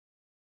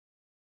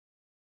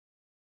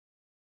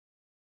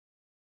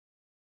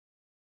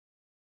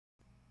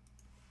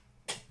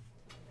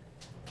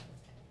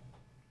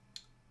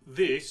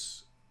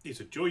This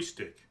is a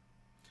joystick.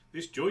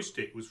 This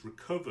joystick was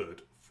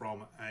recovered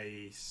from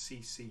a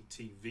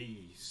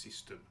CCTV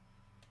system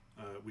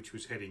which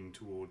was heading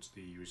towards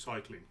the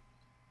recycling,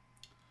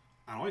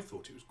 and I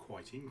thought it was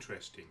quite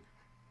interesting.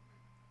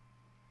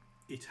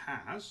 It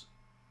has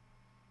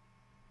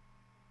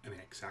an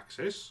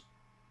x-axis,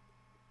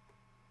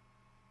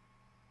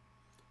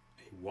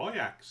 a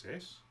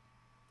y-axis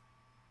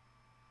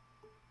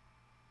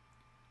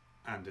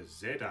and a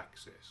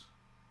z-axis.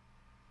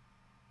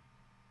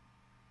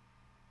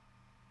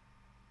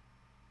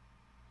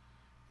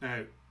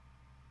 Now,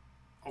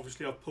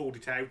 obviously I've pulled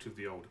it out of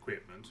the old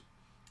equipment,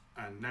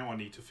 and now I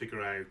need to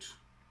figure out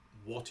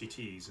what it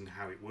is and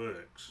how it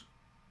works.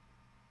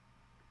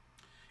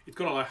 It's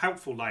got a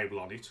helpful label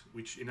on it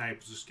which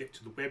enables us to get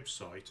to the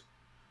website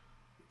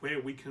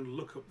where we can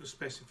look up the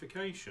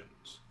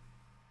specifications.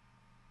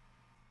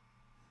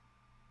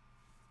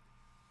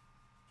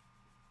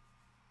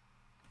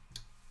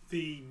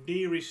 The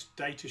nearest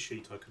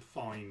datasheet I could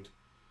find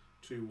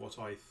to what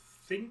I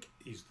think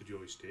is the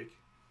joystick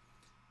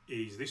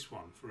is this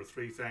one for a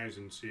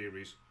 3000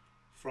 series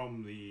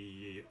from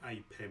the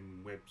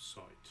APEM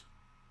website.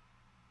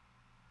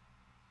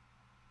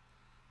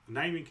 The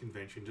naming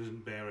convention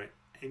doesn't bear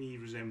any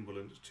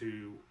resemblance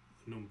to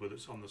the number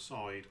that's on the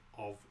side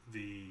of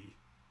the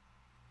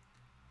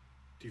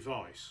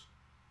device.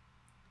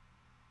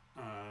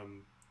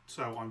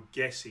 So I'm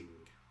guessing,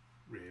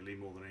 really,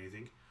 more than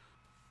anything.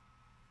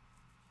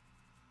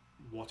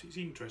 What is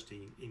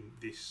interesting in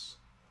this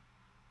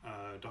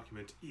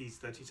document is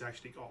that it's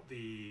actually got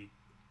the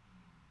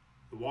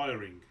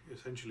wiring,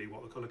 essentially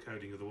what the colour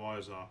coding of the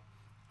wires are,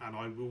 and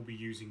I will be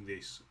using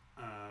this.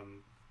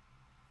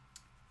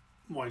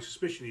 My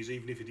suspicion is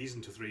even if it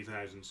isn't a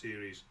 3000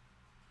 series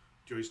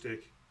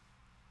joystick,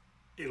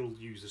 it'll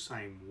use the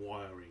same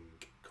wiring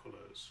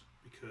colours,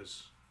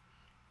 because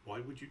why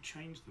would you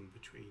change them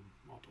between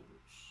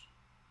models?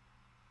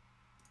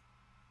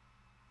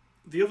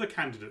 The other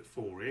candidate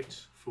for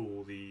it,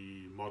 for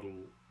the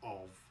model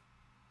of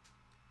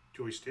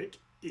joystick,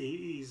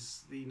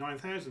 is the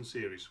 9000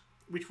 series,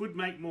 which would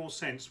make more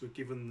sense with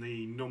given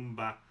the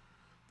number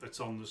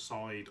that's on the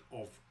side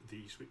of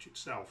the switch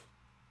itself.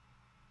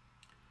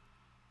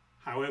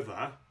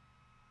 However,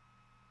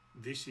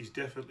 this is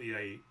definitely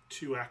a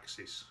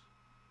 2-axis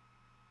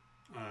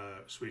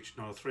switch,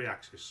 not a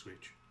 3-axis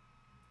switch,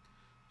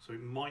 so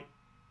it might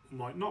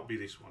not be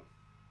this one.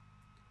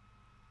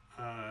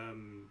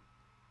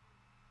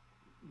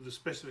 The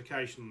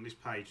specification on this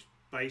page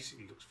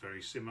basically looks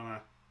very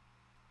similar.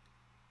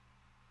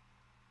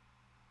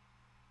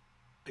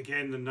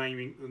 Again, the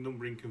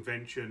numbering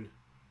convention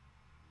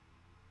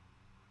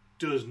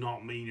does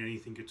not mean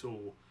anything at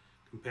all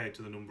compared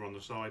to the number on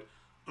the side,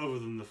 other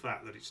than the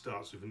fact that it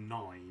starts with a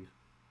 9.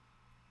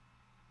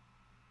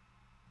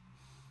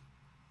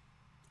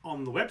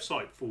 On the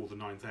website for the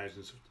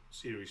 9000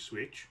 series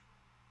switch,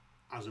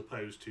 as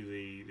opposed to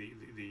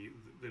the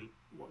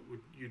what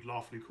you'd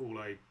lawfully call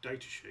a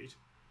datasheet,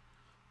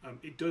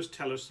 it does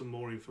tell us some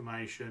more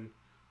information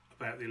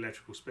about the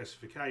electrical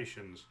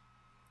specifications.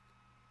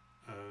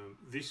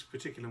 This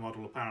particular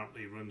model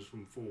apparently runs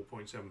from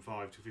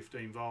 4.75 to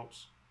 15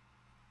 volts.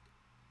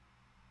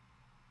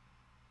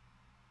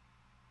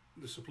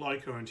 The supply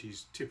current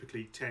is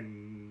typically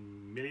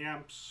 10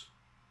 milliamps,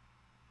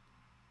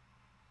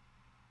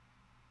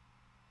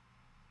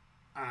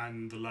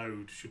 and the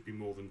load should be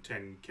more than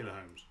 10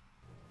 kiloohms.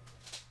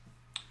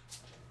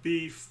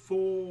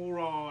 Before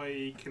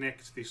I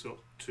connect this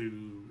up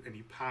to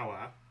any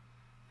power,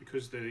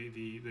 because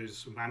there's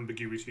some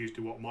ambiguity as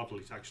to what model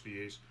it actually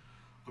is,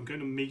 I'm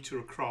going to meter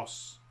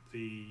across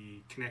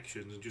the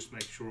connections and just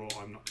make sure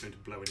I'm not going to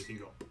blow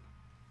anything up.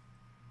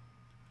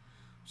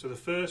 So the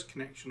first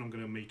connection I'm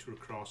going to meter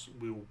across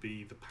will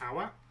be the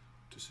power,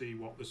 to see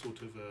what the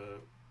sort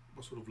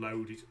of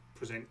load it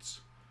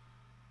presents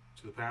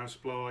to the power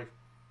supply.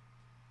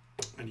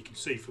 And you can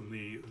see from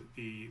the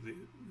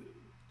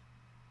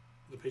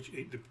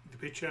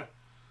picture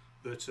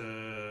that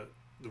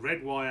the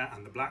red wire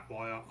and the black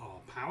wire are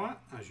power,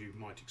 as you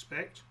might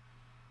expect,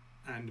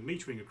 and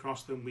metering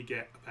across them we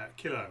get about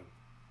kilo,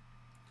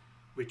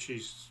 which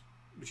is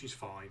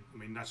fine. I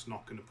mean, that's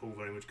not going to pull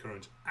very much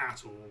current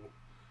at all,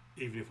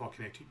 even if I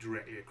connect it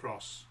directly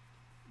across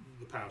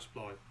the power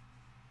supply.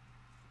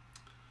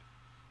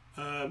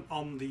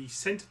 On the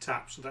centre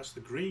tap, so that's the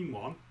green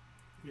one,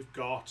 we've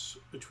got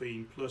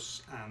between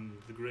plus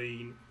and the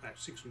green about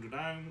 600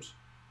 ohms,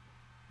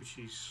 which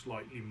is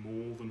slightly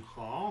more than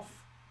half,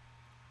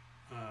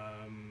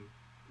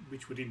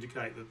 which would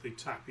indicate that the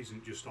tap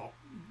isn't just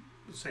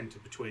the centre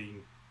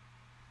between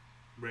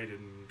red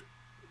and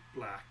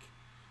black.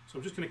 So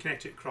I'm just going to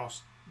connect it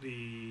across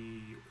the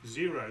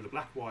 0, the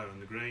black wire,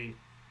 and the green,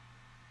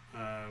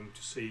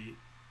 to see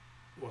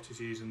what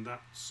it is, and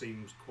that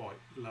seems quite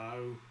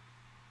low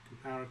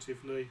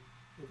comparatively.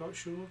 Have I got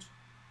short?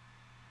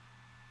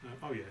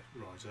 Oh yeah,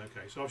 right,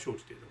 okay, so I've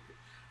shorted it a little bit.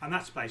 And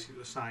that's basically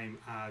the same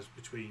as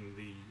between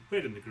the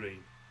red and the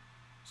green.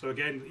 So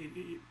again,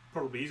 it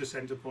probably is a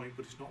centre point,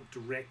 but it's not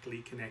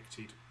directly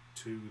connected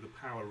to the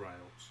power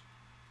rails.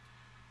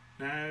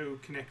 Now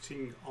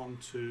connecting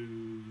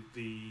onto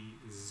the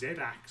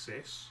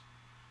Z-axis,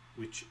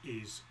 which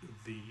is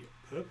the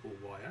purple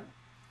wire,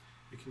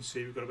 you can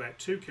see we've got about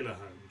 2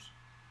 kiloohms.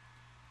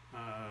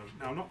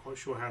 Now I'm not quite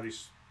sure how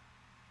this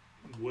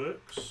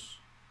works,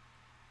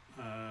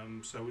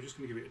 so we're just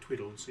going to give it a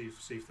twiddle and see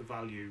if the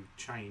value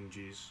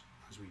changes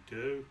as we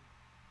do.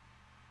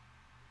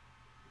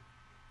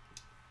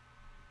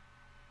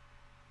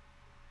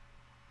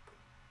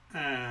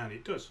 And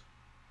it does.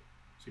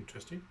 It's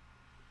interesting.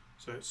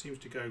 So it seems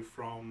to go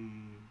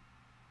from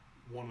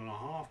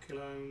 1.5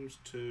 kiloohms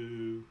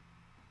to...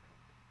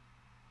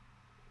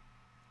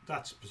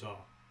 That's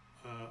bizarre.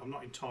 I'm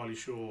not entirely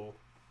sure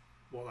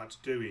what that's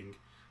doing.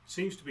 It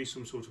seems to be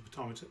some sort of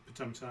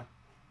potentiometer,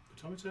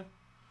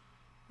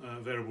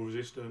 variable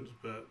resistance,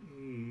 but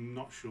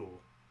not sure.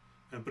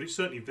 But it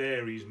certainly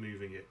varies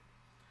moving it.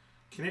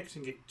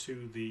 Connecting it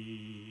to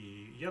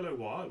the yellow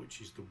wire,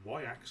 which is the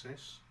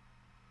y-axis,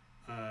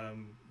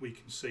 we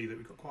can see that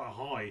we've got quite a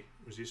high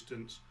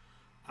resistance,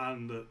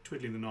 and that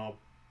twiddling the knob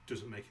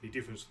doesn't make any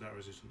difference to that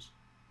resistance.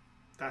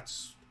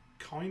 That's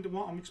kind of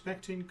what I'm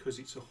expecting, because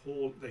it's a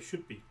Hall. They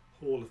should be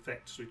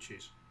Hall-effect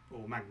switches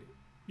or magnet,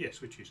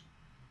 switches.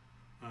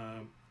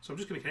 So I'm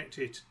just going to connect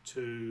it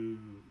to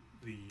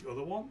the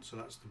other one. So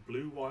that's the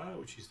blue wire,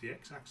 which is the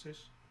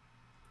x-axis,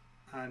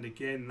 and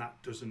again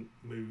that doesn't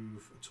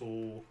move at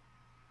all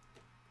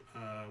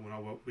when I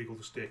wiggle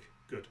the stick.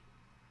 Good.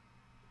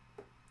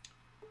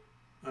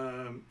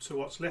 So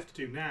what's left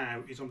to do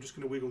now is I'm just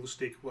going to wiggle the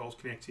stick whilst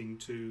connecting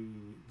to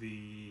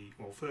the,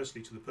 well,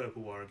 firstly to the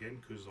purple wire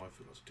again, because I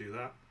forgot to do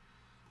that.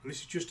 And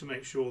this is just to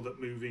make sure that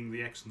moving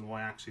the x and the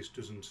y axis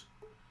doesn't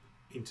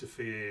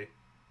interfere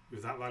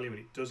with that value, and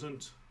it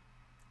doesn't.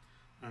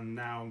 And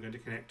now I'm going to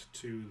connect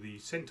to the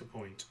center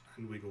point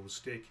and wiggle the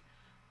stick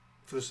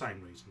for the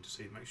same reason,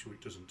 to make sure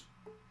it doesn't,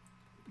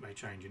 may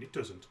change, and it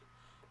doesn't.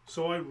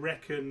 So I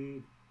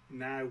reckon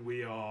now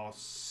we are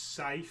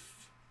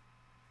safe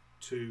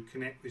to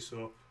connect this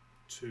up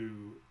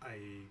to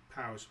a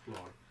power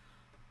supply,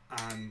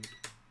 and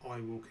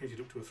I will connect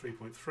it up to a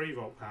 3.3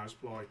 volt power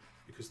supply,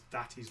 because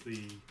that is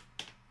the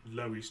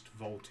lowest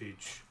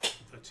voltage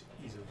that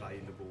is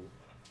available,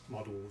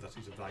 model that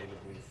is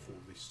available for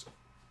this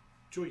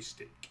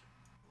joystick.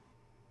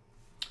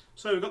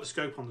 So we've got the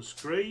scope on the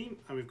screen,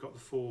 and we've got the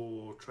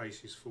 4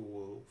 traces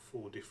for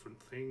 4 different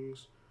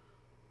things.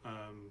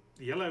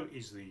 The yellow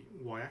is the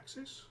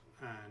y-axis,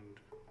 and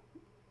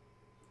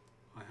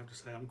I have to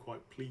say I'm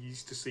quite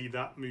pleased to see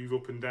that move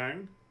up and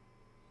down.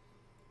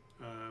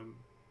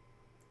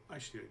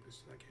 Actually, let's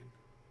do that again.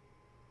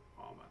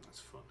 Oh man, that's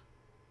fun.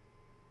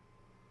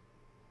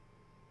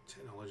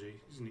 Technology,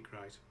 isn't it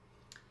great?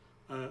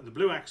 The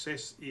blue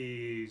axis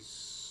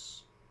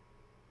is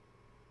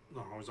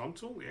the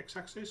horizontal, the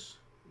x-axis.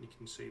 You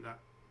can see that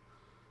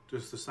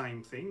does the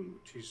same thing,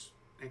 which is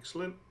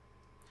excellent.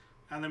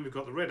 And then we've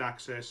got the red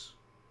axis,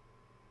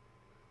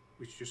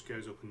 which just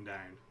goes up and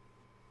down,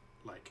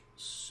 like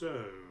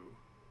so.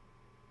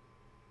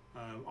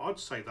 I'd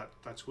say that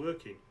that's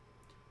working.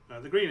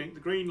 The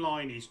green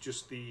line is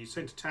just the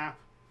center tap,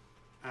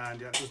 and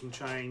that doesn't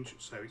change,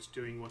 so it's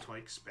doing what I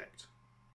expect.